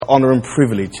honour and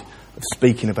privilege of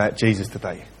speaking about Jesus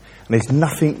today. And there's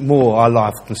nothing more I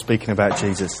love than speaking about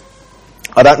Jesus.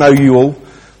 I don't know you all.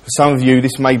 For some of you,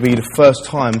 this may be the first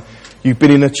time you've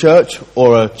been in a church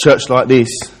or a church like this.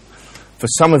 For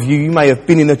some of you, you may have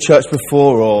been in a church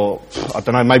before, or, I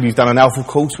don't know, maybe you've done an Alpha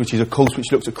course, which is a course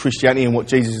which looks at Christianity and what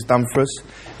Jesus has done for us.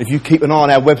 If you keep an eye on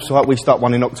our website, we start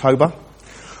one in October.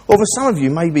 Or for some of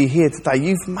you, maybe here today,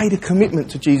 you've made a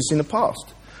commitment to Jesus in the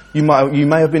past. You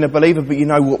may have been a believer, but you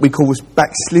know what we call was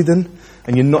backslidden,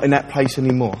 and you're not in that place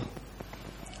anymore.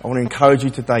 I want to encourage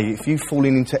you today, if you've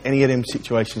fallen into any of them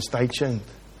situations, stay tuned.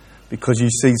 Because you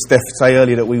see Steph say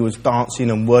earlier that we was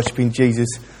dancing and worshipping Jesus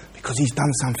because he's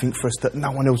done something for us that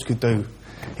no one else could do.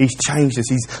 He's changed us.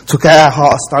 He's took our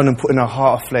heart of stone and put in our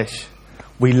heart of flesh.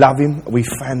 We love him. We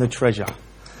found the treasure.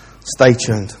 Stay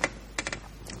tuned.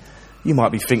 You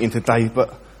might be thinking today,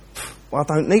 but I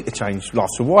don't need to change.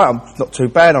 Life's all right. I'm not too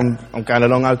bad. I'm going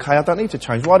along okay. I don't need to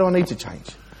change. Why do I need to change?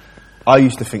 I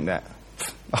used to think that.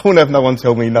 I won't have no one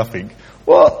tell me nothing.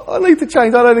 Well, I need to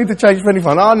change. I don't need to change for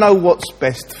anyone. I know what's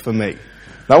best for me.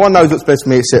 No one knows what's best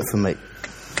for me except for me.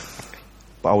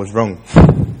 But I was wrong.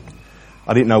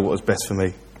 I didn't know what was best for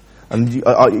me. And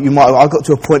I got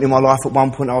to a point in my life at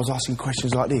one point I was asking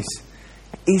questions like this.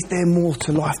 Is there more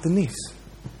to life than this?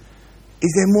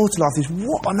 Is there more to life than this?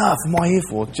 What on earth am I here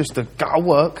for? Just to go to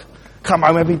work, come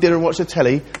home, have dinner and watch the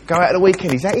telly, go out at the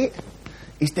weekend. Is that it?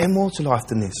 Is there more to life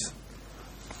than this?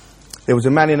 There was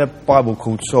a man in the Bible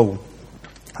called Saul.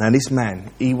 And this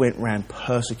man, he went round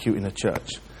persecuting the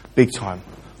church. Big time.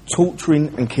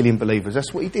 Torturing and killing believers.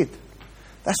 That's what he did.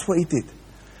 That's what he did.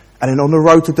 And then on the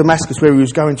road to Damascus, where he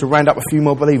was going to round up a few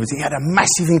more believers, he had a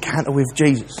massive encounter with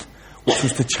Jesus, which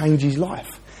was to change his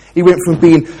life. He went from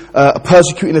being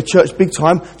persecuting the church big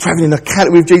time to having an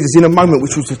encounter with Jesus in a moment,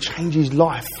 which was to change his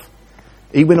life.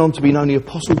 He went on to be known the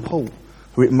Apostle Paul,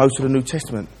 who wrote most of the New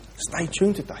Testament. Stay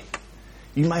tuned today.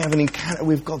 You may have an encounter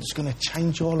with God that's going to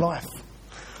change your life.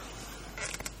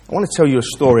 I want to tell you a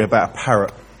story about a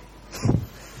parrot.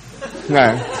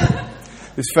 Now,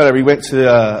 this fella, he went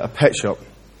to a pet shop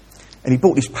and he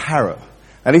bought this parrot.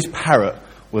 And this parrot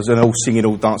was an all singing,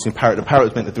 all dancing parrot. The parrot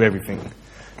was meant to do everything.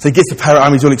 So he gets the parrot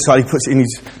home, he's all excited, he puts it in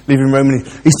his living room and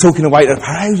he's talking away to the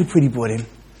parrot. Hey, who's a pretty boy then?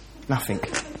 Nothing.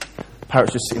 The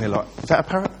parrot's just sitting there like, is that a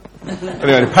parrot?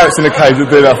 Anyway, the parrot's in the cage, will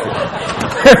do nothing.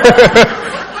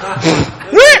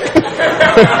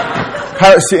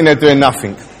 Parrot's sitting there doing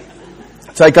nothing.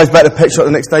 So he goes back to the pet shop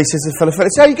the next day. He says to the fella,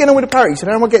 how are you getting on with the parrot? He said,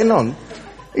 how am I getting on?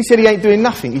 He said, he ain't doing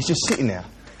nothing. He's just sitting there.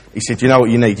 He said, you know what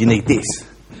you need? You need this.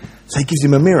 So he gives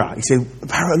him a mirror. He said, the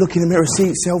parrot look in the mirror, see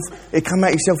itself. It'll come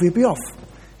out itself, he'll be off.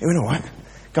 He went, all right.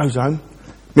 Goes home.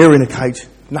 Mirror in the cage.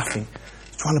 Nothing.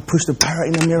 He's trying to push the parrot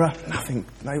in the mirror. Nothing.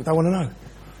 They don't want to know.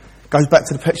 Goes back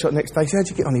to the pet shop the next day. He said, how'd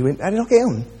you get on? He went, how did I get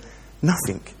on?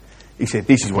 Nothing. He said,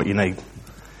 this is what you need.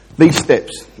 These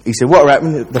steps. He said, what will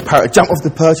happen? The parrot jump off the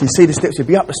perch, you see the steps, you'll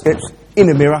be up the steps, in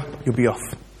the mirror, you'll be off.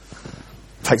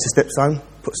 Takes the steps home,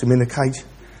 puts them in the cage.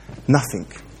 Nothing.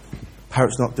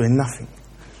 Parrot's not doing nothing.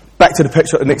 Back to the pet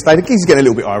shop the next day. The geezer's getting a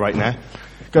little bit irate now.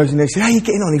 Goes in there, he said, how are you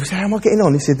getting on? He said, how am I getting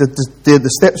on? He said,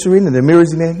 the steps are in and the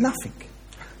mirror's in there. Nothing.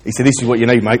 He said, this is what you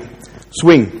need, mate.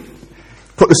 Swing.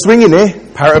 Put the swing in there.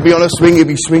 Parrot will be on a swing, he'll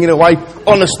be swinging away,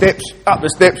 on the steps, up the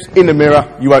steps, in the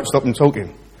mirror. You won't stop them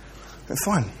talking. That's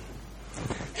fine.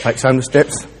 Takes home the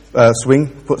steps, swing,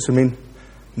 puts them in,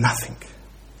 nothing.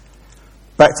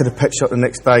 Back to the pet shop the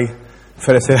next day, the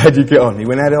fella said, how'd you get on? He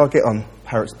went, how did I get on?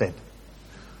 Parrot's dead.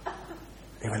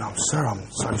 He went, I'm so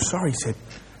sorry. He said,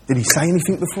 did he say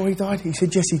anything before he died? He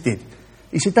said, yes, he did.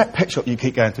 He said, that pet shop you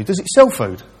keep going to, does it sell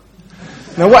food?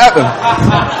 Now, what happened?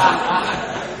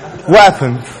 What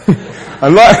happened?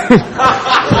 And like,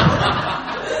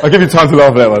 I'll give you time to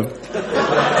laugh at that one.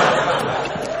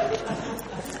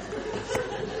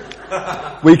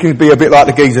 We can be a bit like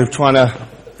the geezer trying to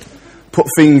put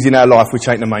things in our life which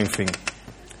ain't the main thing.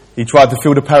 He tried to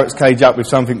fill the parrot's cage up with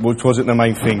something which wasn't the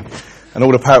main thing. And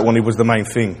all the parrot wanted was the main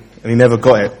thing. And he never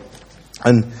got it.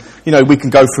 And, you know, we can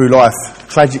go through life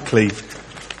tragically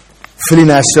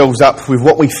filling ourselves up with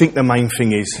what we think the main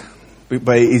thing is.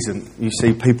 But it isn't. You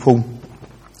see people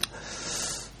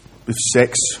with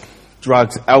sex,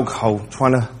 drugs, alcohol,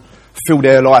 trying to fill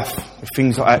their life with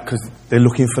things like that because they're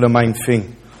looking for the main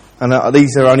thing. And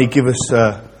these are only give us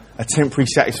a temporary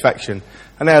satisfaction.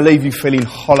 And they'll leave you feeling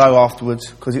hollow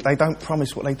afterwards because they don't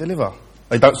promise what they deliver.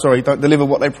 They don't deliver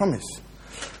what they promise.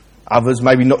 Others,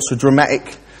 maybe not so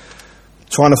dramatic,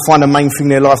 trying to find the main thing in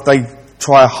their life. They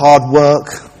try hard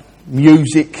work,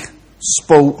 music,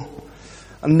 sport.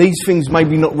 And these things may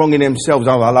be not wrong in themselves.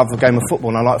 Oh, I love a game of football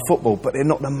and I like football, but they're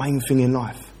not the main thing in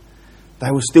life.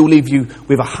 They will still leave you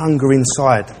with a hunger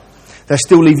inside. They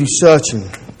still leave you searching.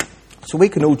 So we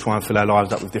can all try and fill our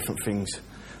lives up with different things.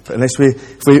 But unless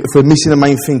if we're missing the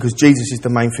main thing, because Jesus is the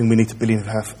main thing we need to build in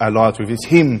our lives with, it's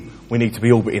him we need to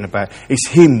be orbiting about. It's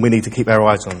him we need to keep our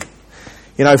eyes on.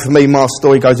 You know, for me, my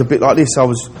story goes a bit like this. I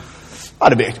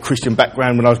had a bit of Christian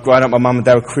background when I was growing up. My mum and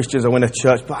dad were Christians. I went to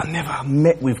church, but I never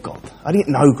met with God. I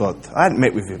didn't know God. I hadn't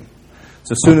met with him.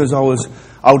 So as soon as I was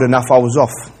old enough, I was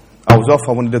off. I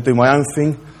wanted to do my own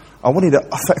thing. In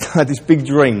fact, I had this big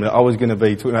dream that I was going to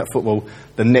be, talking about football,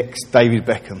 the next David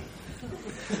Beckham.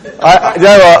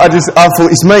 I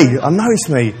thought, it's me. I know it's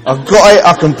me. I've got it.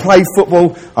 I can play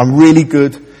football. I'm really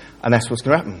good. And that's what's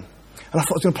going to happen. And I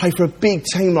thought I was going to play for a big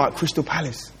team like Crystal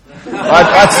Palace.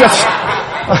 I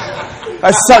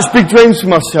had such big dreams for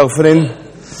myself. And then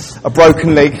a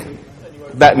broken leg.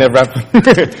 That never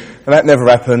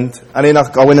happened. And then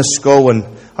I went to school, and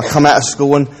I come out of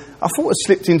school, and I thought I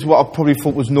slipped into what I probably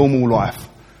thought was normal life.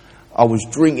 I was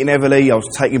drinking heavily. I was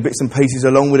taking bits and pieces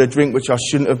along with a drink, which I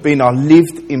shouldn't have been. I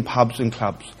lived in pubs and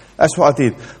clubs. That's what I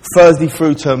did. Thursday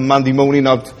through to Monday morning,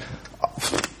 I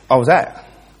was out.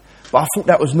 But I thought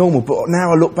that was normal. But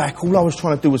now I look back, all I was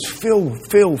trying to do was feel,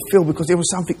 because there was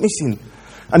something missing.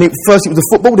 And first it was the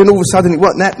football, then all of a sudden it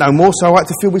wasn't that no more, so I had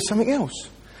to feel with something else.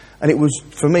 And it was,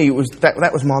 for me,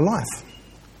 that was my life.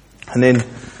 And then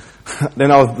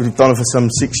I was with Donna for some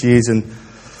 6 years, and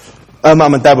her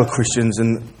mum and dad were Christians,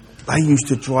 and they used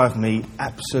to drive me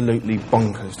absolutely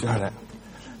bonkers. Do you know that?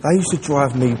 They used to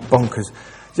drive me bonkers.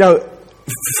 You know,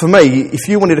 for me, if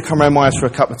you wanted to come around my house for a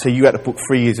cup of tea, you had to book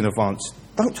 3 years in advance.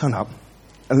 Don't turn up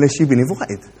unless you've been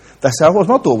invited. That's how it was.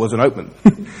 My door wasn't open.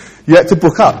 You had to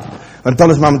book up. And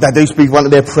Donna's mum and dad used to be one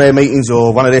of their prayer meetings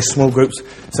or one of their small groups,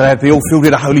 so they'd be all filled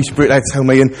with the Holy Spirit, they'd tell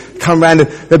me, and come round and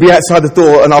they'd be outside the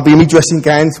door, and I'll be in my dressing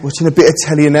gowns, watching a bit of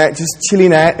telly and that, just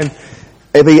chilling out, and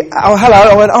it'd be, oh, hello.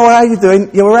 I went, oh, how you doing?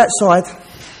 You were outside.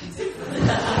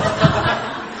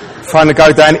 Finally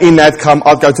go down, in they'd come,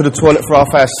 I'd go to the toilet for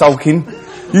half hour sulking.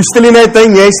 You still in there,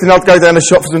 Dean? Yes. And I'd go down the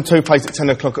shop for some toothpaste at 10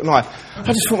 o'clock at night.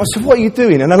 I just thought to myself, what are you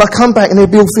doing? And then I'd come back and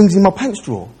there'd be all things in my pants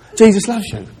drawer. Jesus loves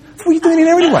you. What are you doing in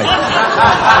there anyway?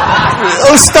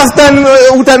 All stuff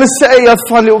all down the city. I'd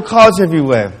find little cards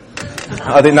everywhere.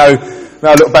 I didn't know.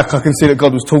 Now I look back, I can see that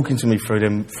God was talking to me through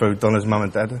Donna's mum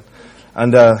and dad.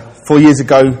 And 4 years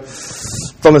ago,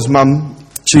 Donna's mum,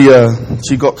 she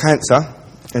got cancer,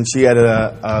 and she had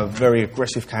a very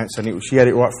aggressive cancer, and she had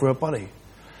it right through her body.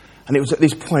 And it was at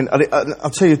this point, I'll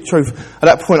tell you the truth, at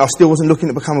that point I still wasn't looking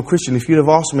to become a Christian. If you'd have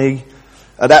asked me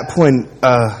at that point,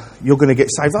 you're going to get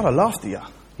saved, I'd have laughed at you.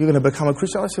 You're going to become a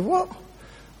Christian? I said, what?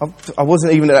 I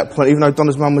wasn't even at that point, even though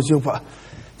Donna's mum was ill, but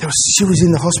she was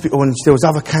in the hospital, and there was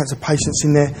other cancer patients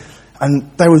in there,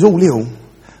 and they was all ill,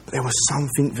 but there was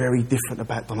something very different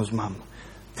about Donna's mum.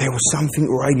 There was something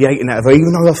radiating out of her,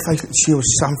 even though her face, she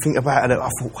was something about her that I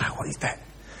thought, wow, what is that?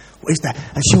 What is that?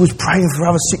 And she was praying for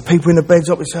other sick people in the beds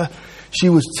opposite her. She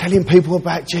was telling people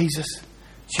about Jesus.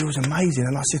 She was amazing.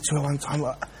 And I said to her one time,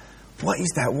 what is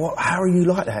that? How are you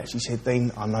like that? She said,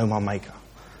 Dean, I know my Maker.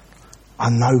 I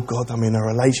know God. I'm in a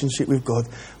relationship with God.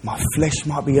 My flesh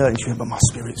might be hurting, but my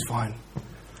spirit's fine.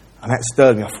 And that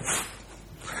stirred me. I thought,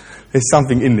 there's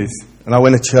something in this. And I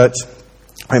went to church.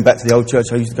 I went back to the old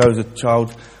church I used to go as a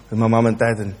child with my mum and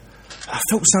dad, and I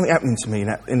felt something happening to me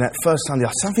in that first Sunday.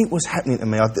 Something was happening to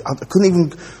me. I couldn't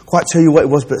even quite tell you what it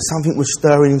was, but something was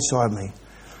stirring inside me.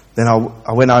 Then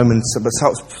I went home, and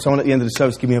someone at the end of the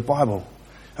service gave me a Bible.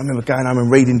 I remember going home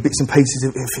and reading bits and pieces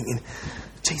of it and thinking,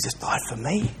 Jesus died for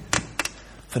me,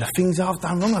 for the things I've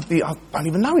done wrong. I don't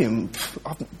even know him.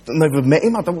 I've never met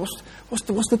him. What's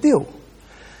the deal?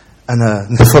 And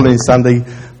the following Sunday,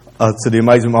 to the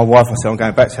amazement of my wife, I said, I'm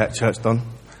going back to that church, Don.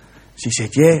 She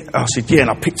said, yeah. I said, yeah. And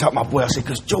I picked up my boy. I said,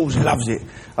 because Jules loves it.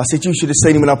 I said, you should have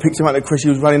seen him when I picked him up at Chris. He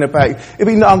was running about. It'd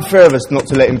be unfair of us not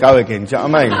to let him go again. Do you know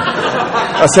what I mean?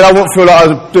 I said, I won't feel like I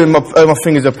was doing my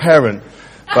thing as a parent.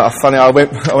 But funny, I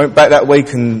went back that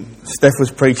week, and Steph was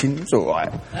preaching. It was all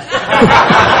right.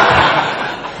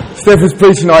 Steph was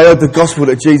preaching. I heard the gospel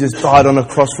that Jesus died on the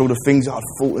cross for all the things I'd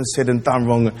thought and said and done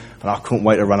wrong. And I couldn't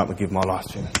wait to run up and give my life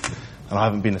to him. And I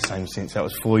haven't been the same since. That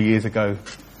was 4 years ago.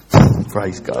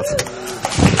 Praise God.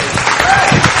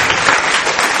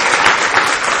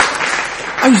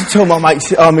 I used to tell my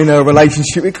mates I'm in a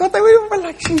relationship with God. They were in a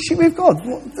relationship with God.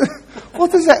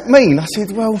 What does that mean? I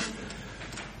said, well,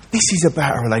 this is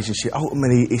about a relationship.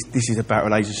 Ultimately, this is about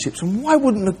relationships. And why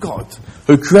wouldn't a God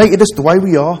who created us the way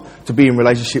we are to be in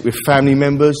relationship with family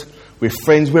members, with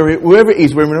friends, wherever it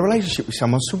is, we're in a relationship with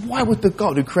someone. So why would the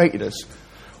God who created us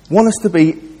want us to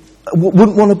be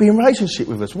wouldn't want to be in relationship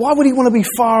with us? Why would he want to be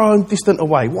far and distant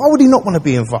away? Why would he not want to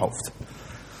be involved?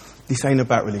 This ain't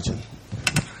about religion.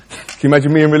 Can you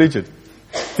imagine me in religion?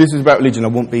 If this is about religion, I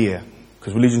won't be here,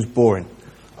 because religion's boring.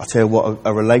 I tell you what,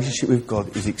 a relationship with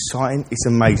God is exciting, it's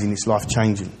amazing, it's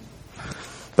life-changing.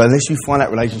 But unless you find that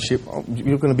relationship,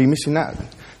 you're going to be missing that.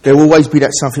 There will always be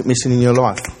that something missing in your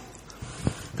life.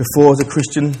 Before, as a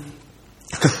Christian,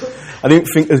 I didn't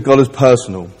think of God as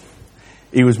personal.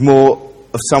 He was more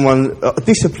of someone,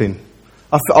 discipline.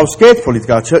 I was scared probably to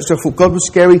go to church, so I thought God was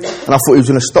scary, and I thought he was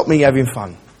going to stop me having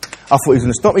fun. I thought he was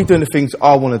going to stop me doing the things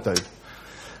I want to do.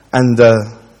 And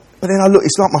but then I look,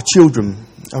 it's like my children.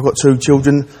 I've got 2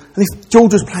 children, and if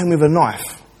George was playing with a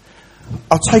knife,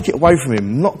 I'll take it away from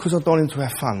him, not because I don't want him to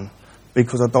have fun,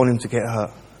 because I don't want him to get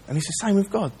hurt. And it's the same with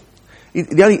God. He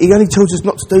only tells us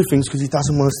not to do things because he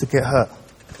doesn't want us to get hurt.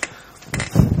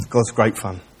 God's great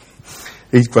fun.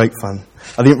 He's great fun.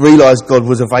 I didn't realise God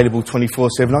was available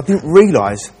 24/7. I didn't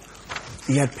realise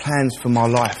he had plans for my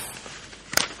life.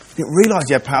 I didn't realise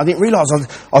he had plans. I didn't realise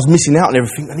I was missing out on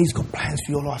everything, and he's got plans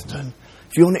for your life too.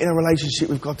 If you're not in a relationship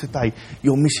with God today,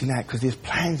 you're missing out, because there's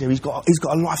plans there. He's got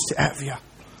a life set out for you.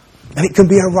 And it can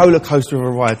be a roller coaster of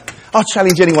a ride. I'll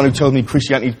challenge anyone who tells me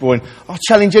Christianity is boring. I'll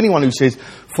challenge anyone who says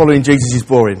following Jesus is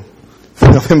boring. I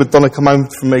remember Donna come home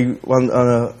from me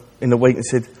in the week and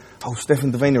said, "Oh, Steph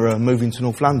and Davina are moving to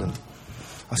North London."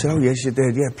 I said, "Oh yeah." She said,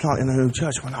 "Yeah, planting a new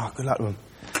church." I went, "Oh, good luck to them."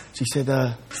 She said,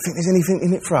 "Think there's anything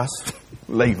in it for us?"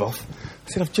 Leave off.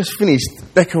 I said, "I've just finished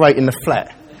decorating the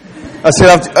flat." I said,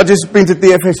 I've just been to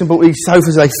DFS and bought these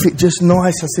sofas, they fit just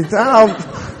nice. I said,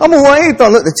 I'm all right,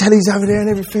 Don, look, the telly's over there and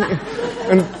everything.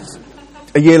 And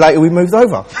a year later we moved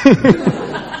over.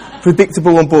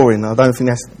 Predictable and boring. I don't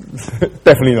think that's,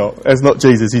 definitely not. That's not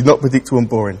Jesus. He's not predictable and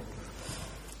boring.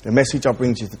 The message I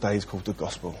bring to you today is called the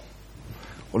gospel.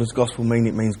 What does gospel mean?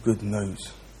 It means good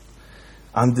news.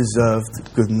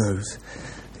 Undeserved good news.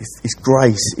 It's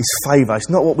grace, it's favour. It's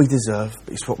not what we deserve,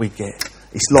 but it's what we get.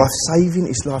 It's life-saving,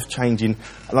 it's life-changing.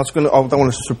 And I don't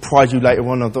want to surprise you later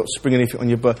on. I'm not springing anything on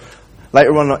you, but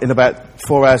later on, in about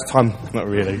 4 hours' time, not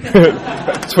really,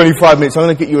 25 minutes, I'm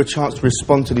going to get you a chance to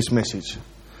respond to this message.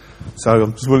 So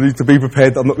I'm just wanting you to be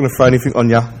prepared. I'm not going to throw anything on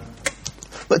you.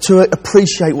 But to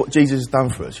appreciate what Jesus has done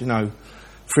for us,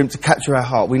 for him to capture our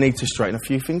heart, we need to straighten a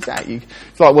few things out.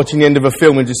 It's like watching the end of a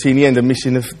film and just seeing the end and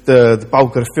missing the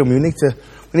bulk of the film. We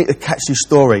need to catch this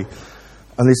story.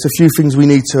 And there's a few things we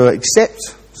need to accept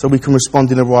so we can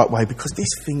respond in the right way, because this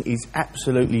thing is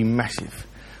absolutely massive.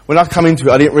 When I come into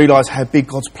it, I didn't realise how big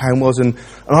God's plan was, and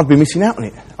I'd be missing out on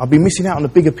it. I'd be missing out on the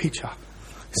bigger picture.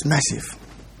 It's massive.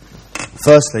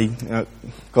 Firstly,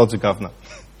 God's a governor.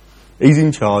 He's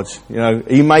in charge.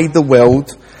 He made the world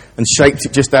and shaped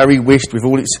it just how he wished, with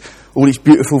all its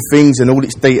beautiful things and all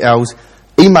its details.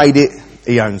 He made it.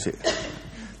 He owns it.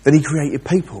 Then he created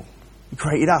people. He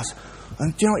created us.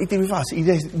 And do you know what he did with us? He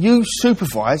says, you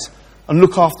supervise and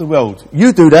look after the world.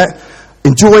 You do that,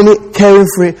 enjoying it, caring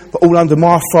for it, but all under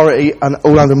my authority and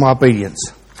all under my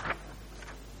obedience.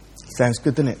 Sounds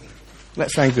good, doesn't it? That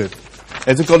sounds good.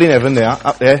 There's a God in heaven there,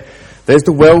 up there. There's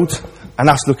the world, and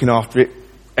us looking after it.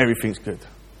 Everything's good.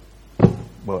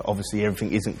 Well, obviously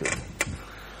everything isn't good.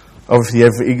 Obviously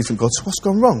everything isn't good. So what's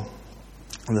gone wrong?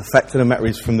 And the fact of the matter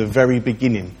is, from the very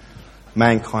beginning,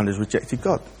 mankind has rejected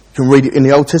God. You can read it in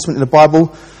the Old Testament, in the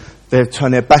Bible. They've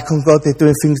turned their back on God. They're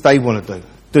doing things they want to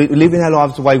do. Living our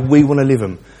lives the way we want to live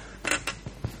them.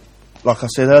 Like I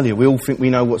said earlier, we all think we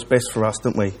know what's best for us,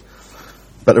 don't we?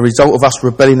 But the result of us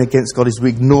rebelling against God is we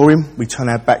ignore him, we turn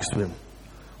our backs to him.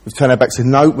 We turn our backs and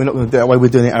say, no, we're not going to do it that way, we're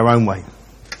doing it our own way.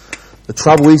 The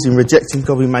trouble is, in rejecting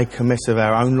God, we make a mess of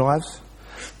our own lives,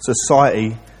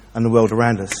 society, and the world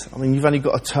around us. I mean, you've only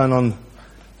got to turn on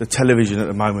the television at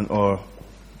the moment, or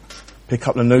pick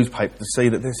up the newspaper to see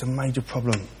that there's a major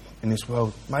problem in this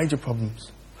world. Major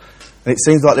problems. And it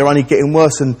seems like they're only getting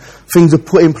worse, and things are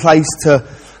put in place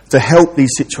to help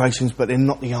these situations, but they're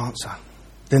not the answer.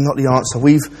 They're not the answer.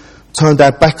 We've turned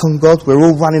our back on God. We're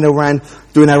all running around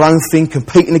doing our own thing,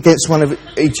 competing against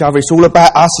each other. It's all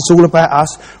about us. It's all about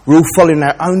us. We're all following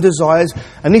our own desires.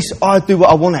 And this I do what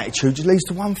I want attitude just leads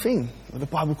to one thing, what the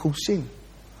Bible calls sin.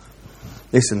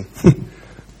 Listen,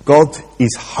 God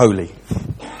is holy.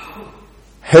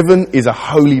 Heaven is a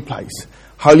holy place.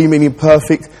 Holy meaning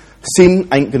perfect. Sin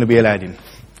ain't going to be allowed in.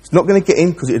 It's not going to get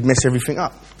in because it'd mess everything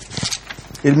up.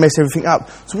 It'd mess everything up.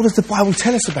 So what does the Bible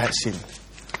tell us about sin?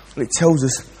 Well, it tells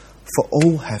us, for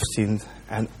all have sinned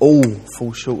and all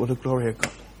fall short of the glory of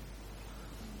God.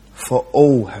 For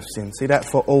all have sinned. See that?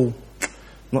 For all.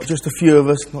 Not just a few of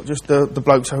us, not just the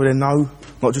blokes over there, no.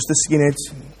 Not just the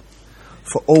skinheads.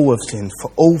 For all have sinned.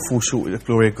 For all fall short of the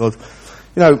glory of God.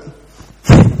 You know,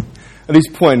 at this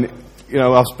point, you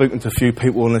know, I've spoken to a few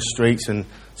people on the streets and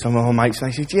some of my mates,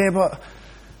 and they said, yeah, but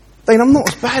Dean, I'm not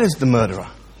as bad as the murderer,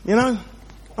 you know?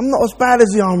 I'm not as bad as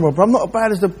the armed robber. I'm not as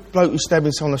bad as the bloke who's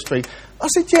stabbing someone on the street. I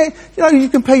said, yeah, you know, you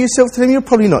compare yourself to them, you're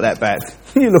probably not that bad.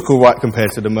 You look all right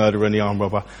compared to the murderer and the armed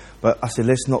robber. But I said,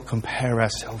 let's not compare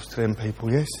ourselves to them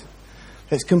people, yes?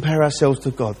 Let's compare ourselves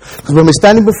to God. Because when we're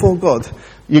standing before God,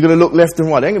 you're going to look left and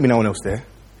right. There ain't going to be no one else there.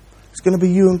 It's going to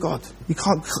be you and God. You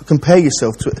can't compare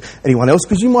yourself to anyone else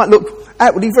because you might look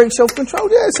outwardly very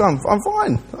self-controlled. Yes, I'm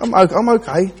fine. I'm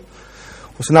okay.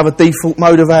 What's another default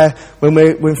mode of our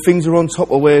when things are on top,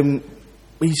 or when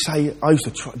we say, I used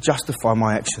to justify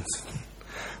my actions.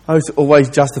 I used to always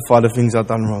justify the things I'd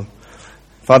done wrong.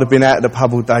 If I'd have been out at the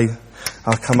pub all day,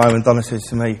 I'd come home and Donna says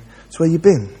to me, so where you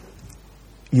been?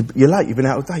 You're late, you've been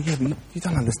out all day. Yeah, but you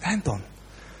don't understand, Don.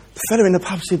 The fella in the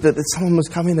pub said that someone was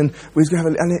coming and we was going to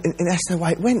have and that's the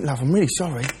way it went, love. I'm really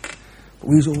sorry. But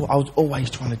I was always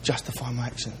trying to justify my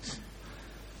actions.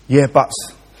 Yeah, buts.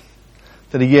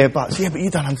 To the yeah, buts. Yeah, but you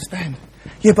don't understand.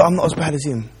 Yeah, but I'm not as bad as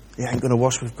him. He ain't going to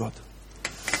wash with God.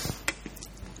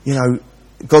 You know,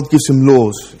 God gives some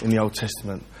laws in the Old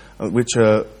Testament, which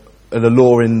are the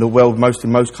law in the world,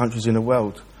 in most countries in the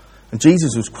world. And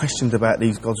Jesus was questioned about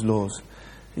these God's laws.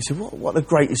 He said, what are the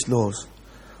greatest laws?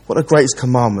 What are the greatest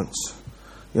commandments?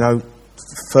 You know,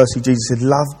 firstly, Jesus said,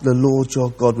 love the Lord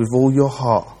your God with all your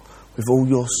heart, with all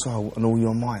your soul and all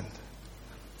your mind.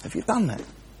 Have you done that?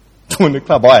 In the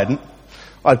club, I hadn't.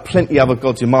 I had plenty of other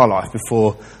gods in my life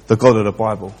before the God of the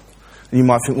Bible. And you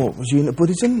might think, what, was you into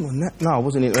Buddhism? No, I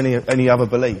wasn't into any other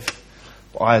belief.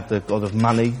 But I had the God of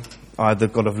money. I had the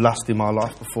God of lust in my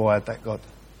life before I had that God.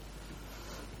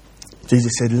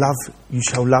 Jesus said, you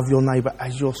shall love your neighbour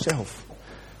as yourself.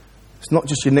 It's not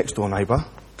just your next door neighbour.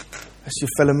 That's your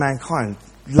fellow mankind.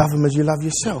 Love them as you love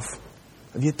yourself.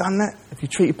 Have you done that? Have you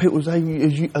treated people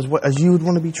as you would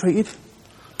want to be treated?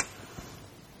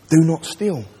 Do not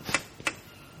steal.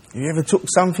 Have you ever took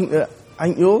something that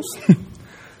ain't yours? Have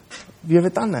you ever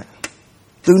done that?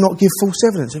 Do not give false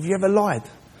evidence. Have you ever lied?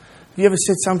 Have you ever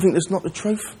said something that's not the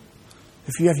truth?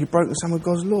 If you have, you've broken some of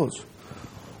God's laws.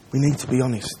 We need to be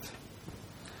honest.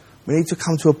 We need to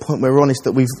come to a point where we're honest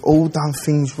that we've all done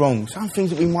things wrong. Some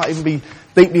things that we might even be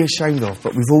deeply ashamed of,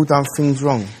 but we've all done things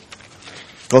wrong.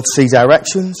 God sees our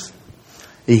actions.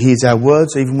 He hears our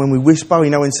words, even when we whisper.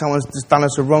 You know, when someone's just done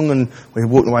us a wrong and we're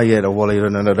walking away, yeah, the wally,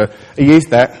 no. He hears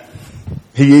that.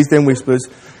 He hears them whispers.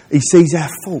 He sees our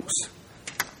faults.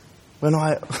 When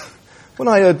I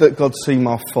heard that God see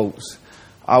my faults,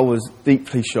 I was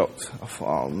deeply shocked. I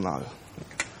thought, oh no,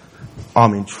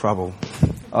 I'm in trouble.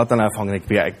 I don't know if I'm going to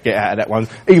be able to get out of that one.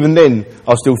 Even then,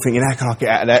 I was still thinking, how can I get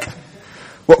out of that?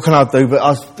 What can I do? But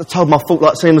I told my fault,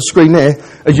 like seeing the screen there,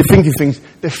 as you're thinking things,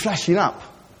 they're flashing up.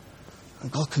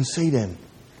 And God can see them.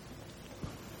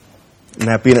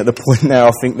 Now, being at the point now,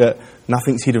 I think that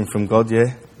nothing's hidden from God,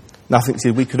 yeah? Nothing's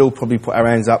hidden. We could all probably put our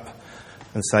hands up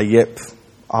and say, yep,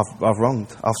 I've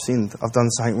wronged, I've sinned, I've done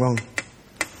something wrong.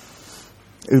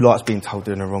 Who likes being told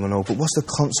doing the wrong and all? But what's the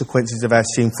consequences of our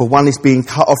sin? For one, it's being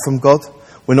cut off from God.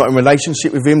 We're not in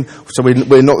relationship with Him, so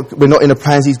we're not in the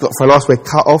plans He's got for our lives. We're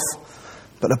cut off.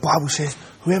 But the Bible says,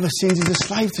 whoever sins is a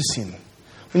slave to sin.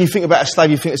 When you think about a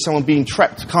slave, you think of someone being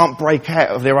trapped, can't break out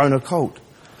of their own accord.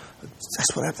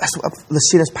 That's what the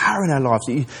sin has power in our lives.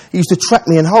 He used to trap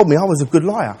me and hold me. I was a good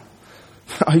liar.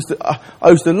 I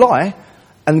used to lie,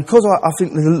 and because I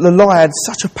think the lie had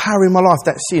such a power in my life,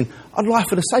 that sin, I'd lie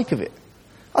for the sake of it.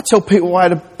 I'd tell people I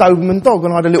had a Doberman dog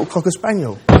and I had a little Cocker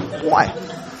Spaniel. Why?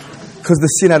 Because the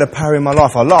sin had a power in my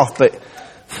life. I laughed, but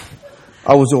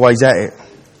I was always at it.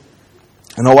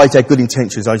 And I always had good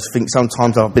intentions. I just think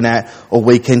sometimes I've been out all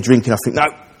weekend drinking. I think, no,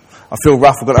 I feel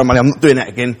rough. I've got no money. I'm not doing that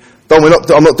again. I'm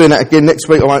not doing that again. Next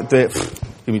week I won't do it.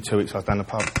 Give me 2 weeks. I was down the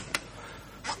pub.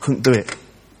 I couldn't do it.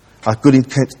 I had good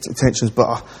intentions, but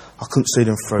I couldn't see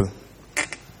them through.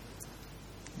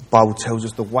 The Bible tells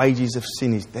us the wages of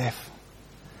sin is death.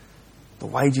 The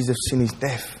wages of sin is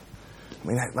death. I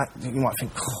mean, you might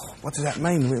think, oh, what does that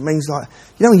mean? It means like,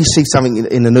 you know, when you see something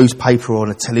in the newspaper or on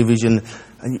the television,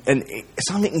 and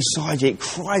something inside you, it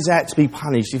cries out to be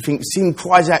punished. You think sin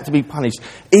cries out to be punished.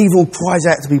 Evil cries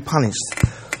out to be punished.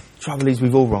 The trouble is,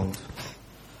 we've all wronged.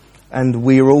 And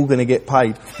we're all going to get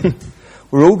paid.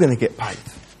 We're all going to get paid.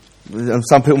 And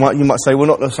some people you might say, we're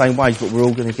not the same wage, but we're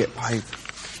all going to get paid.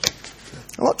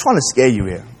 I'm not trying to scare you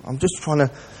here. I'm just trying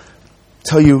to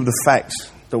tell you the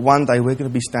facts, that one day we're going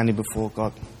to be standing before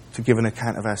God to give an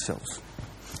account of ourselves.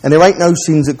 And there ain't no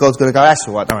sins that God's going to go, that's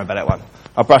all right, don't worry about that one.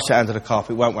 I'll brush it under the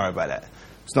carpet, won't worry about that.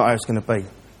 It's not how it's going to be.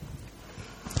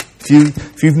 If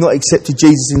If you've not accepted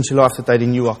Jesus into your life today,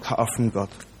 then you are cut off from God.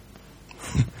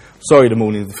 Sorry, the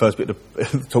morning, the first bit of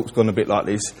the talk's gone a bit like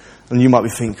this. And you might be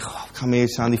thinking, oh, I've come here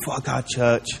Sunday, thought I'd go to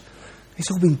church. It's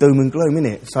all been doom and gloom, isn't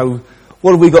it? So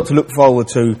what have we got to look forward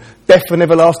to? Death and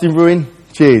everlasting ruin?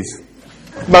 Cheers.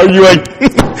 No, you ain't.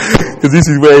 Because this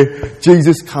is where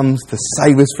Jesus comes to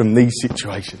save us from these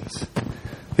situations.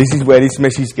 This is where this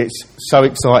message gets so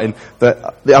exciting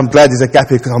that I'm glad there's a gap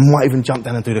here, because I might even jump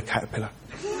down and do the caterpillar.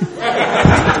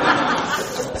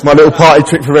 It's my little party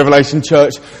trick for Revelation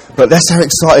Church, but that's how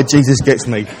excited Jesus gets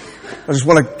me. I just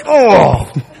want to,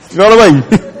 you know what I mean?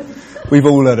 We've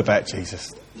all heard about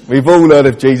Jesus. We've all heard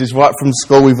of Jesus right from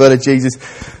school. We've heard of Jesus.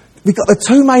 We've got the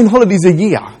two main holidays a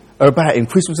year are about him,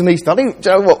 Christmas and Easter. Do you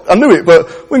know what? I knew it,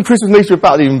 but when Christmas and Easter are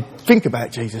about, I didn't even think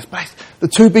about Jesus. But the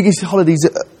two biggest holidays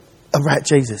are about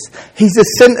Jesus. He's the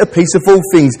centrepiece of all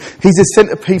things. He's the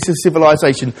centrepiece of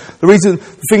civilization. The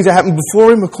things that happened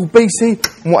before him are called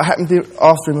BC, and what happened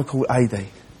after him are called AD.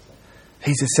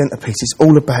 He's the centrepiece. It's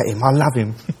all about him. I love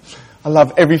him. I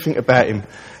love everything about him.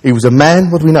 He was a man.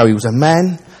 What do we know? He was a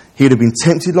man. He'd have been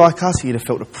tempted like us. He'd have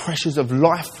felt the pressures of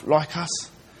life like us.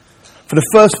 For the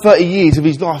first 30 years of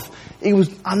his life, he was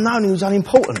unknown. He was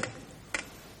unimportant.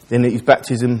 Then at his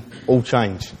baptism, all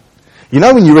changed. You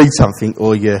know when you read something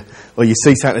or you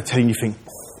see something at 10, you think,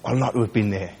 I'd like to have been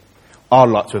there. I'd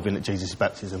like to have been at Jesus'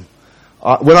 baptism.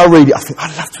 When I read it, I think,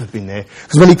 I'd love to have been there.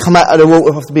 Because when he come out of the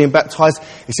water after being baptised,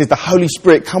 it says the Holy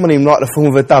Spirit come on him like the form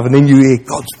of a dove, and then you hear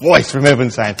God's voice from heaven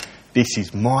saying, this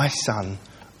is my Son,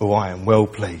 who I am well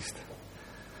pleased.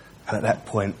 And at that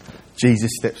point,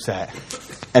 Jesus steps out,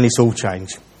 and it's all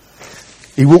changed.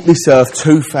 He walked this earth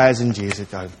 2,000 years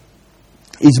ago.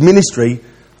 His ministry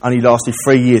only lasted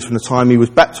 3 years, from the time he was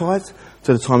baptised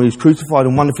to the time he was crucified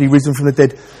and wonderfully risen from the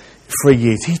dead. 3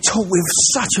 years. He taught with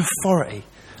such authority.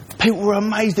 People were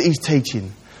amazed at his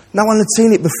teaching. No one had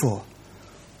seen it before.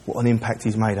 What an impact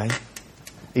he's made, eh?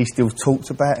 He's still talked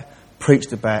about,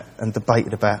 preached about and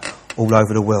debated about all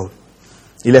over the world.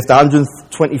 He left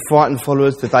 120 frightened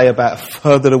followers. Today about a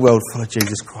third of the world follow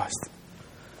Jesus Christ.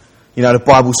 You know, the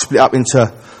Bible's split up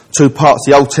into two parts,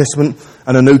 the Old Testament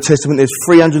and the New Testament. There's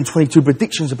 322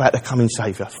 predictions about the coming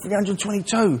Saviour.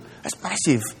 322. That's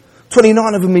massive.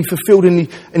 29 of them he fulfilled in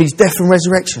his death and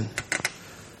resurrection.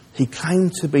 He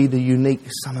claimed to be the unique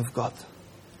Son of God.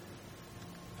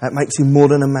 That makes him more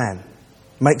than a man.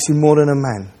 Makes him more than a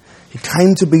man. He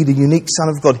claimed to be the unique Son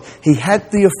of God. He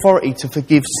had the authority to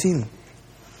forgive sin.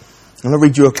 I'm going to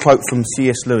read you a quote from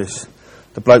C.S. Lewis,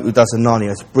 the bloke who does the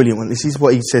Narnia. It's a brilliant one. This is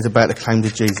what he says about the claim to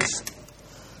Jesus.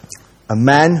 A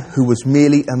man who was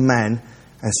merely a man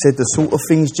and said the sort of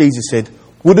things Jesus said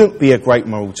wouldn't be a great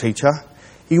moral teacher.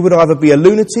 He would either be a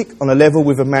lunatic on a level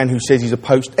with a man who says he's a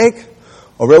poached egg,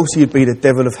 or else he would be the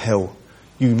devil of hell.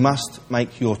 You must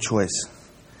make your choice.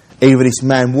 Either this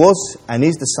man was and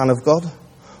is the Son of God,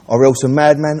 or else a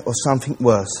madman or something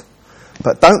worse.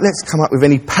 But don't let's come up with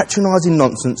any patronising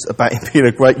nonsense about him being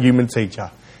a great human teacher.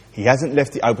 He hasn't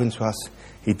left it open to us.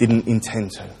 He didn't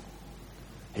intend to.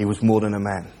 He was more than a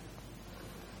man.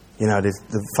 You know,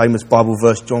 the famous Bible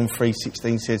verse, John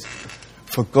 3:16 says,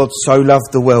 for God so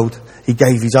loved the world, he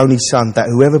gave his only Son, that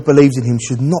whoever believes in him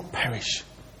should not perish,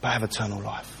 but have eternal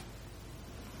life.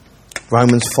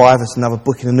 Romans 5, that's another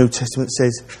book in the New Testament,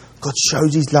 says, God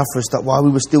shows his love for us, that while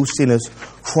we were still sinners,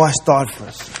 Christ died for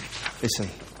us. Listen,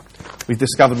 we've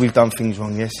discovered we've done things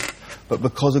wrong, yes, but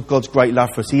because of God's great love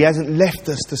for us, he hasn't left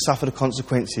us to suffer the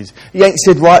consequences. He ain't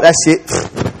said, right, that's it,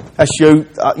 that's you,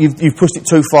 you've pushed it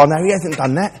too far. No, he hasn't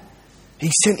done that. He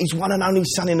sent his one and only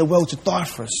Son in the world to die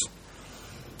for us.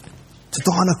 To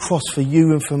die on a cross for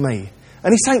you and for me.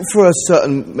 And this ain't for a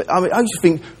certain... I used to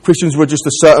think Christians were just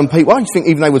a certain people. I used to think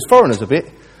even they was foreigners a bit.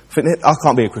 I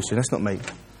can't be a Christian, that's not me.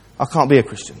 I can't be a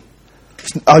Christian.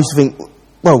 I used to think,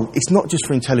 well, it's not just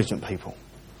for intelligent people.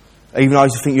 Even I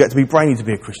used to think you had to be brainy to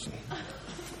be a Christian.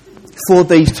 4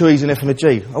 Ds, 2 E's and F and a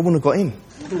G. I wouldn't have got in.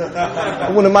 I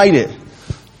wouldn't have made it.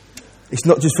 It's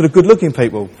not just for the good looking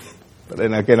people. But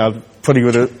then again, I probably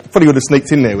would have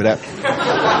sneaked in there with that.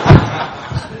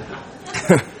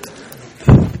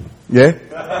 Yeah?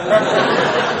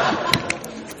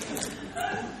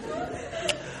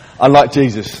 Unlike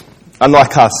Jesus,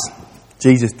 unlike us,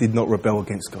 Jesus did not rebel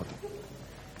against God.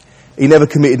 He never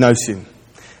committed no sin.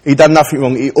 He done nothing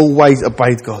wrong. He always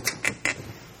obeyed God.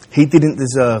 He didn't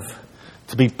deserve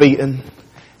to be beaten.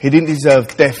 He didn't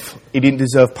deserve death. He didn't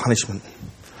deserve punishment.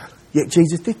 Yet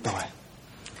Jesus did die.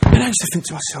 And I used to think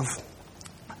to myself,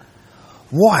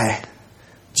 why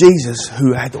Jesus,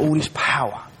 who had all this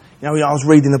power... You know, I was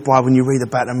reading the Bible and you read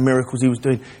about the miracles he was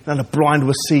doing. You know, the blind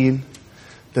were seeing,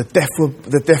 the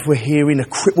deaf were hearing, the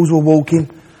cripples were walking.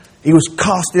 He was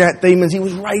casting out demons. He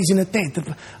was raising the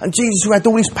dead. And Jesus, who had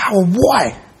all this power,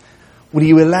 why would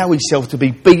he allow himself to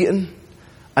be beaten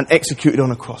and executed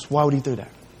on a cross? Why would he do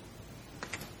that?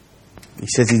 He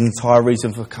says his entire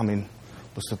reason for coming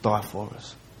was to die for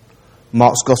us.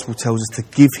 Mark's gospel tells us to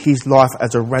give his life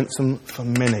as a ransom for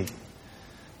many.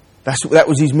 That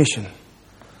was his mission.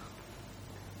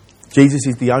 Jesus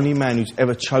is the only man who's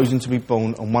ever chosen to be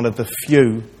born and one of the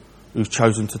few who's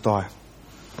chosen to die.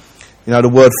 You know, the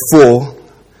word for,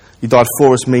 he died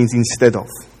for us, means instead of.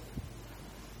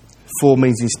 For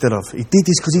means instead of. He did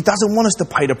this because he doesn't want us to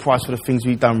pay the price for the things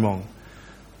we've done wrong.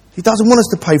 He doesn't want us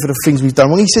to pay for the things we've done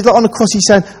wrong. He said, like on the cross, he's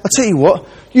saying, I'll tell you what,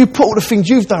 you put all the things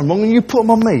you've done wrong and you put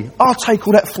them on me. I'll take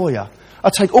all that for you.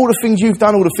 I'll take all the things you've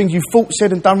done, all the things you've thought,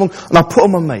 said and done wrong, and I'll put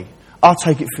them on me. I'll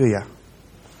take it for you.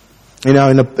 You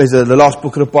know, the last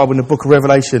book of the Bible, in the book of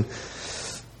Revelation,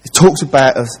 it talks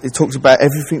about us. It talks about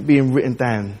everything being written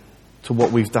down to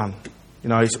what we've done. You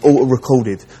know, it's all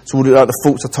recorded. So all the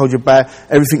thoughts I told you about,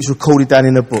 everything's recorded down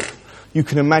in the book. You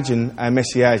can imagine how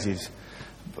messy ours is.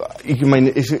 You can mean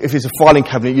if it's a filing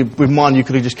cabinet, with mine you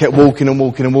could have just kept walking and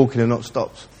walking and walking and not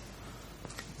stopped.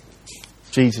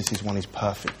 Jesus is one who's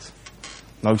perfect.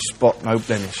 No spot, no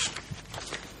blemish.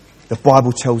 The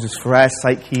Bible tells us for our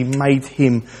sake he made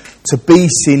him to be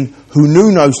sin who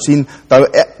knew no sin,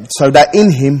 so that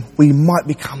in him we might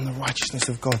become the righteousness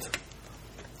of God.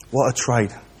 What a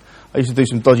trade. I used to do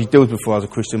some dodgy deals before I was a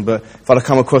Christian, but if I'd have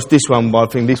come across this one,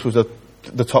 I'd think this was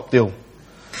the top deal.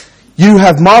 You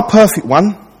have my perfect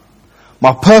one,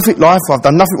 my perfect life, I've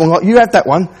done nothing wrong. You have that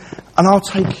one, and I'll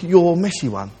take your messy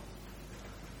one.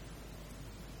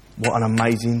 What an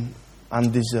amazing,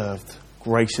 undeserved,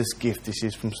 gracious gift this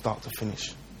is from start to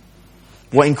finish.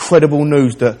 What incredible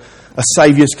news that a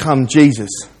Saviour's come, Jesus.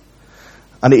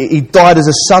 And he died as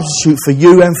a substitute for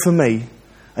you and for me.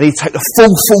 And he'd take the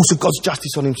full force of God's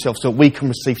justice on himself so that we can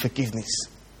receive forgiveness.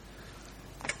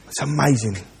 It's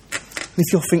amazing. And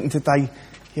if you're thinking today,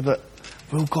 yeah, but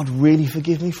will God really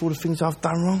forgive me for all the things I've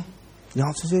done wrong? The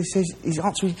answer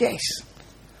is yes.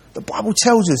 The Bible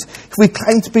tells us if we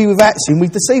claim to be without sin, we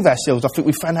deceive ourselves. I think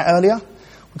we found that earlier.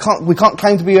 We can't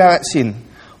claim to be without sin.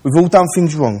 We've all done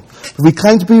things wrong. If we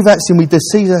claim to be without sin, we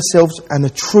deceive ourselves and the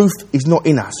truth is not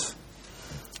in us.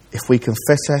 If we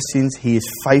confess our sins, he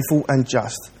is faithful and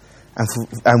just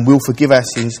and will forgive our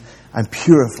sins and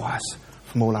purify us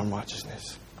from all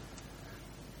unrighteousness.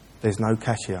 There's no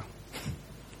catch here.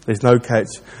 There's no catch.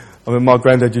 I mean, my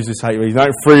granddad used to say to me, you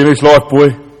ain't free in this life, boy.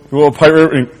 You want to pay for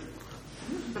everything.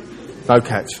 No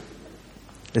catch.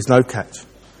 There's no catch.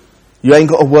 You ain't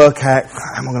got to work out,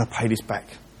 how am I going to pay this back?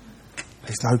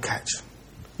 There's no catch.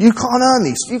 You can't earn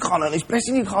this. You can't earn this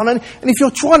blessing. You can't earn it. And if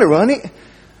you're trying to earn it,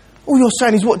 all you're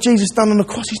saying is what Jesus done on the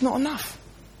cross is not enough.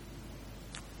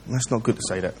 And that's not good to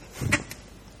say that.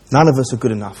 None of us are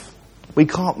good enough. We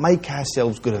can't make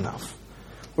ourselves good enough.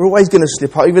 We're always going to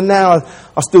slip up. Even now,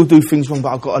 I still do things wrong, but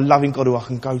I've got a loving God who I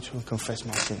can go to and confess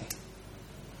my sin.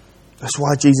 That's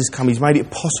why Jesus came. He's made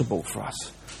it possible for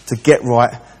us to get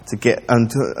right, to get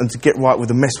right with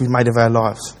the mess we've made of our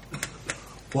lives.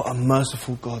 What a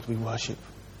merciful God we worship.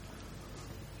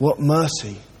 What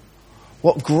mercy.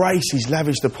 What grace he's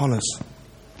lavished upon us.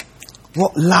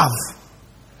 What love.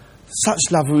 Such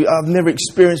love I've never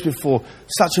experienced before.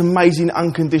 Such amazing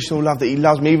unconditional love that he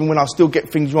loves me. Even when I still get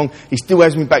things wrong, he still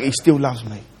has me back. He still loves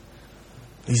me.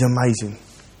 He's amazing.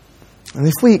 And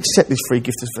if we accept this free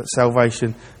gift of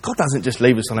salvation, God doesn't just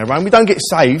leave us on our own. We don't get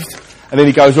saved and then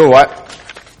he goes, all right,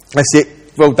 that's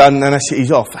it, well done, and that's it,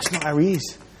 he's off. That's not how he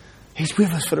is. He's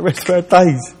with us for the rest of our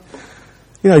days.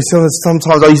 You know,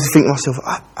 sometimes I used to think to myself,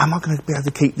 am I going to be able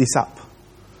to keep this up?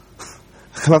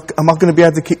 Am I going to be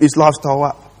able to keep this lifestyle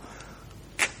up?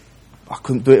 I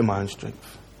couldn't do it in my own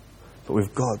strength. But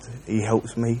with God, he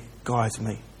helps me, guides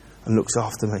me, and looks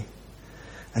after me.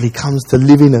 And he comes to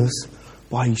live in us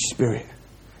by his Spirit.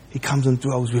 He comes and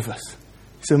dwells with us.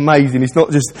 It's amazing. It's not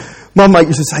just... My mate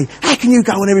used to say, how can you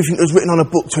go on everything that was written on a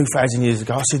book 2,000 years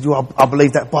ago? I said, well, I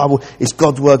believe that Bible is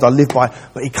God's word. I live by it.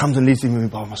 But he comes and lives in me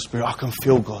by my Spirit. I can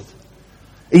feel God.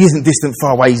 He isn't distant,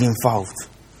 far away. He's involved.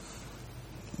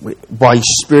 By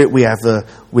his Spirit, we have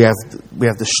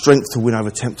the strength to win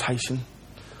over temptation.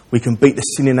 We can beat the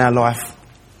sin in our life.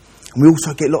 And we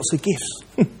also get lots of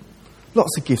gifts.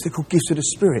 Lots of gifts. They're called gifts of the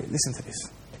Spirit. Listen to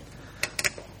this.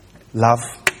 Love,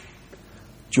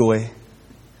 joy,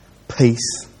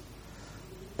 peace,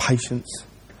 patience,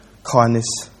 kindness,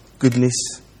 goodness,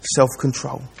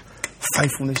 self-control,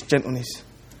 faithfulness, gentleness.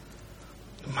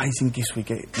 Amazing gifts we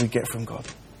get from God.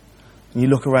 And you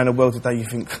look around the world today, you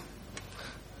think,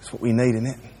 it's what we need, isn't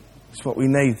it? It's what we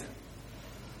need.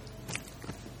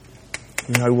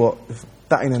 You know what?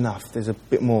 that ain't enough. There's a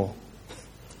bit more.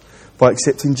 By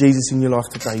accepting Jesus in your life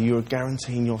today, you are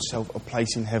guaranteeing yourself a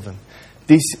place in heaven.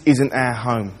 This isn't our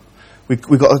home. We've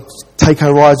got to take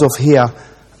our eyes off here.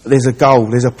 There's a goal.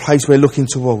 There's a place we're looking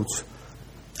towards.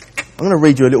 I'm going to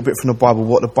read you a little bit from the Bible,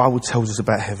 what the Bible tells us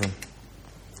about heaven.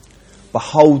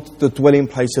 Behold, the dwelling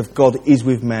place of God is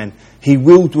with man. He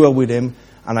will dwell with them,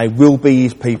 and they will be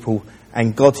his people,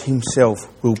 and God himself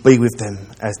will be with them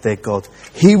as their God.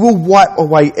 He will wipe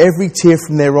away every tear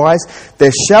from their eyes.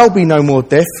 There shall be no more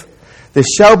death. There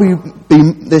shall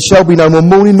be no more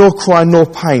mourning, nor crying, nor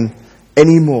pain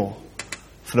anymore,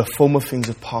 for the former things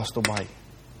have passed away.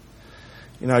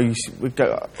 You know, we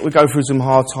go through some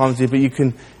hard times here, but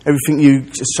everything you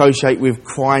associate with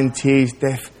crying, tears,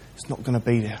 death, it's not going to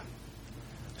be there.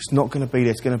 It's not going to be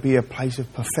there. It's going to be a place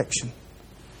of perfection.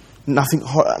 Anything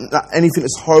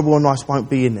that's horrible or nice won't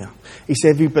be in there. It's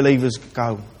every believer's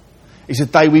goal. It's a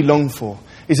day we long for.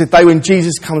 It's a day when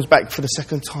Jesus comes back for the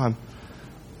second time.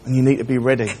 And you need to be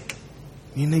ready.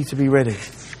 You need to be ready.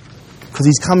 Because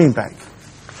he's coming back.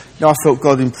 Now I felt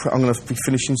God, I'm going to be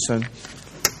finishing soon.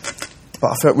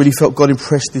 But I really felt God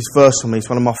impressed this verse on me. It's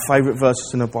one of my favourite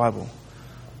verses in the Bible.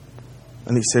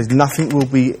 And it says, nothing will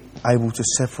be able to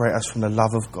separate us from the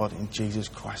love of God in Jesus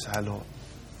Christ our Lord.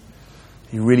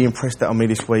 He really impressed that on me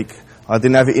this week. I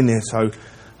didn't have it in there, so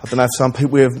I don't know if some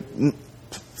people have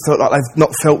felt like they've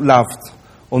not felt loved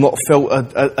or not felt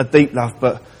a deep love,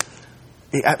 but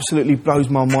it absolutely blows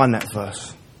my mind, that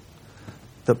verse.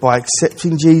 That by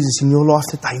accepting Jesus in your life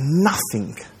today,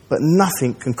 nothing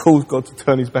can cause God to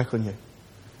turn his back on you.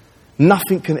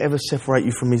 Nothing can ever separate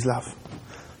you from his love.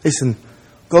 Listen,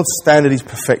 God's standard is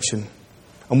perfection,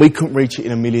 and we couldn't reach it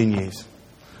in a million years.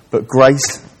 But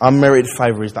grace, unmerited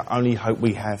favour, is the only hope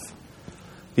we have.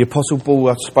 The Apostle Paul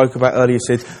I spoke about earlier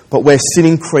said, but where sin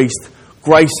increased,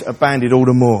 grace abounded all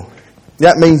the more.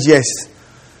 That means, yes,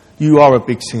 you are a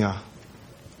big singer,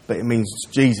 but it means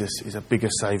Jesus is a bigger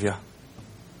saviour.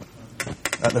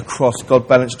 At the cross, God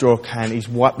balanced your account. He's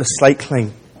wiped the slate clean.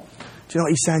 Do you know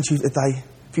what he's saying to you today?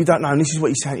 If you don't know, and this is what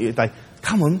he's saying to you today,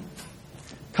 come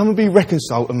and be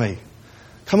reconciled to me.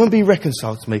 Come and be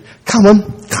reconciled to me. Come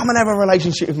and have a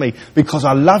relationship with me, because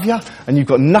I love you and you've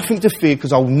got nothing to fear,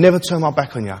 because I will never turn my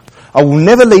back on you. I will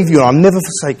never leave you and I'll never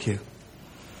forsake you.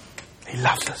 He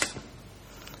loves us.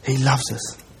 He loves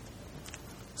us.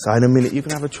 So in a minute you're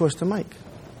going to have a choice to make.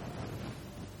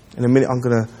 In a minute I'm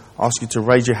going to ask you to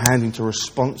raise your hand into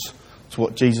response to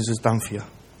what Jesus has done for you.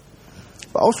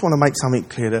 But I also want to make something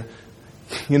clear, that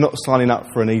you're not signing up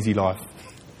for an easy life.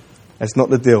 That's not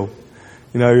the deal.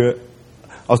 You know,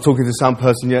 I was talking to some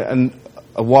person and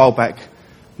a while back,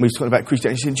 we were talking about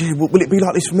Christianity. She said, will it be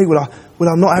like this for me? Will I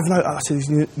not have no... I said,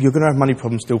 you're going to have money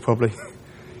problems still, probably.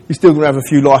 You're still going to have a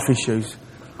few life issues.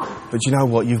 But you know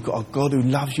what? You've got a God who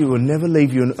loves you, will never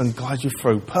leave you and guides you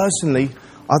through. Personally,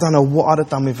 I don't know what I'd have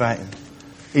done without him.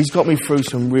 He's got me through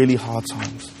some really hard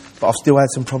times, but I've still had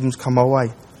some problems come my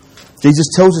way. Jesus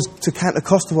tells us to count the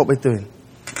cost of what we're doing.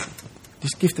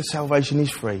 This gift of salvation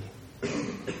is free,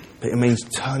 but it means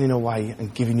turning away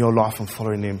and giving your life and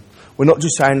following him. We're not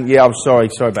just saying, yeah, I'm sorry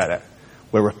about that.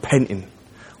 We're repenting.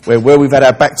 Where we've had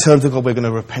our back turned to God, we're going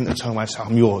to repent and turn away and say,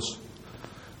 I'm yours.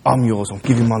 I'm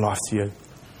giving my life to you.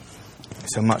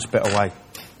 It's a much better way.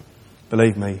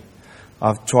 Believe me.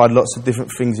 I've tried lots of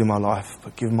different things in my life,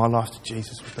 but giving my life to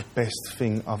Jesus was the best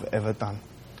thing I've ever done.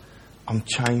 I'm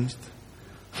changed.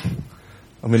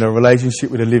 I'm in a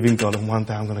relationship with a living God, and one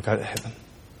day I'm going to go to heaven.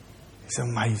 It's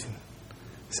amazing.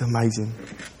 It's amazing.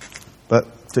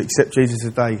 But to accept Jesus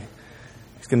today,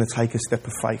 it's going to take a step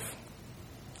of faith.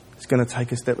 It's going to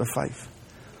take a step of faith.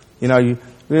 You know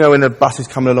when the bus is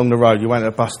coming along the road, you wait at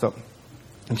a bus stop,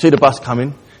 and see the bus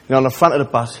coming, on the front of the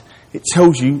bus, it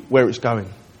tells you where it's going.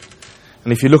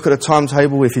 And if you look at the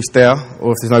timetable, if it's there,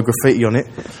 or if there's no graffiti on it,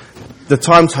 the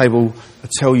timetable will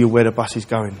tell you where the bus is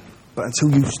going. But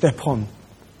until you step on,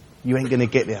 you ain't going to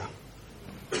get there.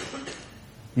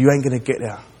 You ain't going to get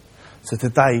there. So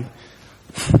today,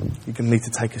 you're going to need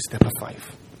to take a step of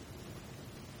faith.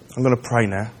 I'm going to pray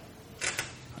now.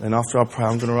 And after I pray,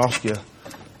 I'm going to ask you,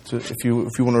 if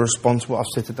you want to respond to what I've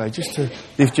said today, just to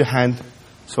lift your hand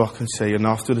so I can see. And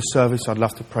after the service, I'd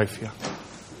love to pray for you.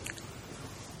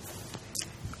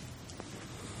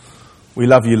 We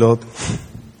love you, Lord.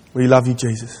 We love you,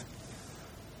 Jesus.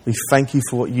 We thank you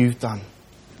for what you've done.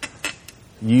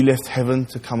 You left heaven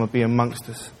to come and be amongst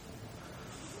us,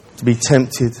 to be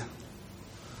tempted,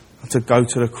 and to go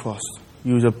to the cross.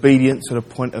 You was obedient to the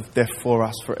point of death for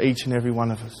us, for each and every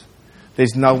one of us.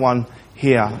 There's no one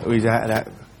here who is out of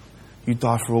that. You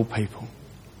died for all people.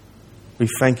 We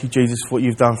thank you, Jesus, for what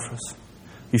you've done for us.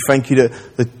 We thank you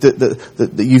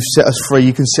that you've set us free.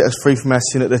 You can set us free from our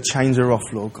sin, that the chains are off,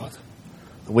 Lord God.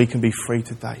 That we can be free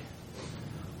today.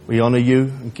 We honour you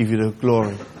and give you the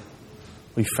glory.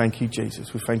 We thank you,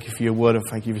 Jesus. We thank you for your word and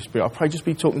thank you for your spirit. I pray just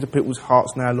be talking to people's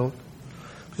hearts now, Lord.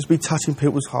 Just be touching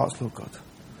people's hearts, Lord God.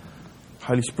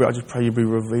 Holy Spirit, I just pray you be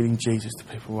revealing Jesus to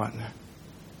people right now.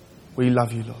 We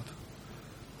love you, Lord.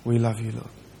 We love you, Lord.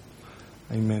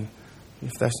 Amen.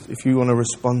 If you want to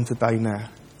respond today now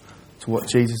to what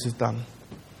Jesus has done,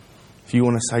 if you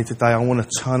want to say today, I want to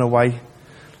turn away.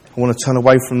 I want to turn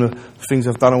away from the things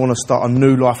I've done. I want to start a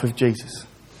new life with Jesus.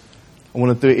 I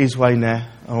want to do it His way now.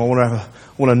 And I want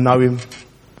to know Him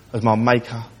as my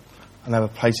Maker and have a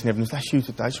place in heaven. If that's you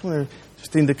today, I just want to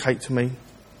just indicate to me.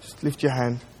 Just lift your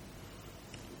hand.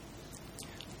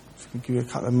 Just give you a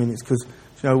couple of minutes, because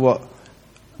you know what?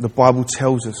 The Bible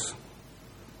tells us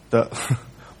that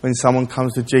when someone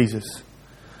comes to Jesus,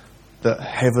 that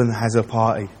heaven has a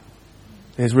party.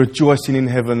 There's rejoicing in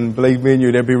heaven. Believe me and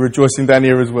you, there'll be rejoicing down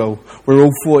here as well. We're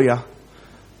all for you.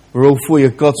 We're all for you.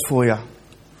 God's for you.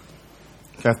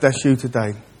 Okay, if that's you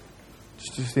today,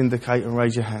 just indicate and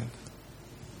raise your hand.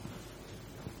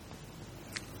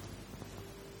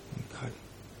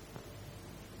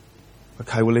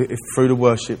 Okay, well, if through the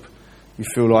worship you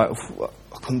feel like,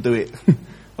 I couldn't do it. I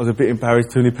was a bit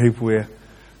embarrassed, too many people here.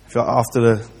 We're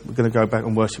going to go back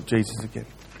and worship Jesus again.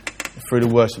 If through the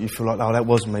worship you feel like, oh, that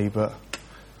was me, but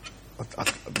I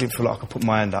didn't feel like I could put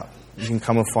my hand up. You can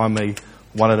come and find me,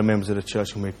 one of the members of the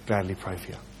church, and we'll gladly pray for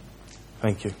you.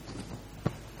 Thank you.